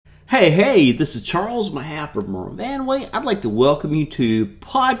Hey, this is Charles Mahap from Vanway. I'd like to welcome you to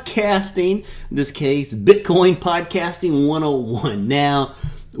podcasting, in this case, Bitcoin Podcasting 101. Now,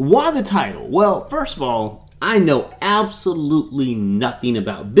 why the title? Well, first of all, I know absolutely nothing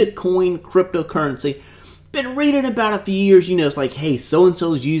about Bitcoin, cryptocurrency. Been reading about it for years, it's like, hey,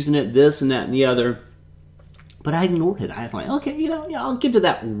 so-and-so's using it, this and that and the other. But I ignored it. I was like, okay, I'll get to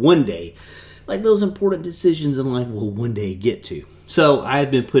that one day. Like those important decisions in life will one day get to. So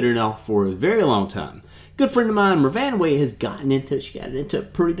I've been putting it off for a very long time. Good friend of mine, Mervanway, has gotten into it. She got into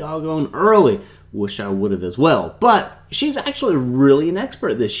it pretty doggone early. Wish I would have as well. But she's actually really an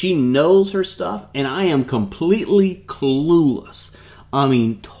expert at this. She knows her stuff, and I am completely clueless. I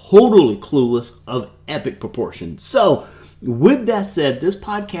mean, totally clueless of epic proportions. So, with that said, this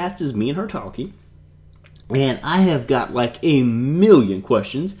podcast is me and her talking. And I have got like a million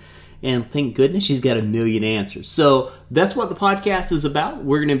questions. And thank goodness she's got a million answers. So that's what the podcast is about.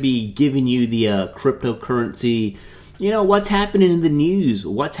 We're going to be giving you the cryptocurrency, what's happening in the news,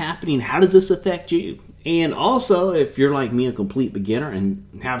 what's happening, how does this affect you? And also, if you're like me, a complete beginner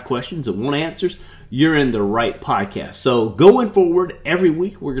and have questions and want answers, you're in the right podcast. So going forward, every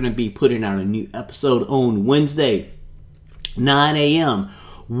week we're going to be putting out a new episode on Wednesday, 9 a.m.,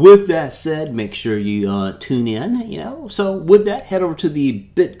 With that said, make sure you tune in, So with that, head over to the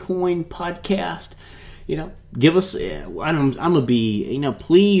Bitcoin podcast, give us, I'm going to be,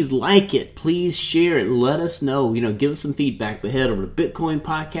 please like it, please share it, let us know, give us some feedback, but head over to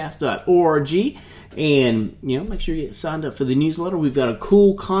bitcoinpodcast.org and, make sure you get signed up for the newsletter. We've got a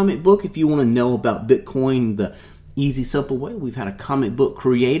cool comic book if you want to know about Bitcoin, the easy, simple way. We've had a comic book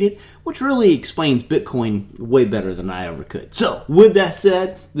created, which really explains Bitcoin way better than I ever could. So, with that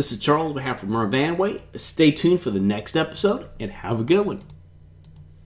said, this is Charles on behalf of Mervanway. Stay tuned for the next episode, and have a good one.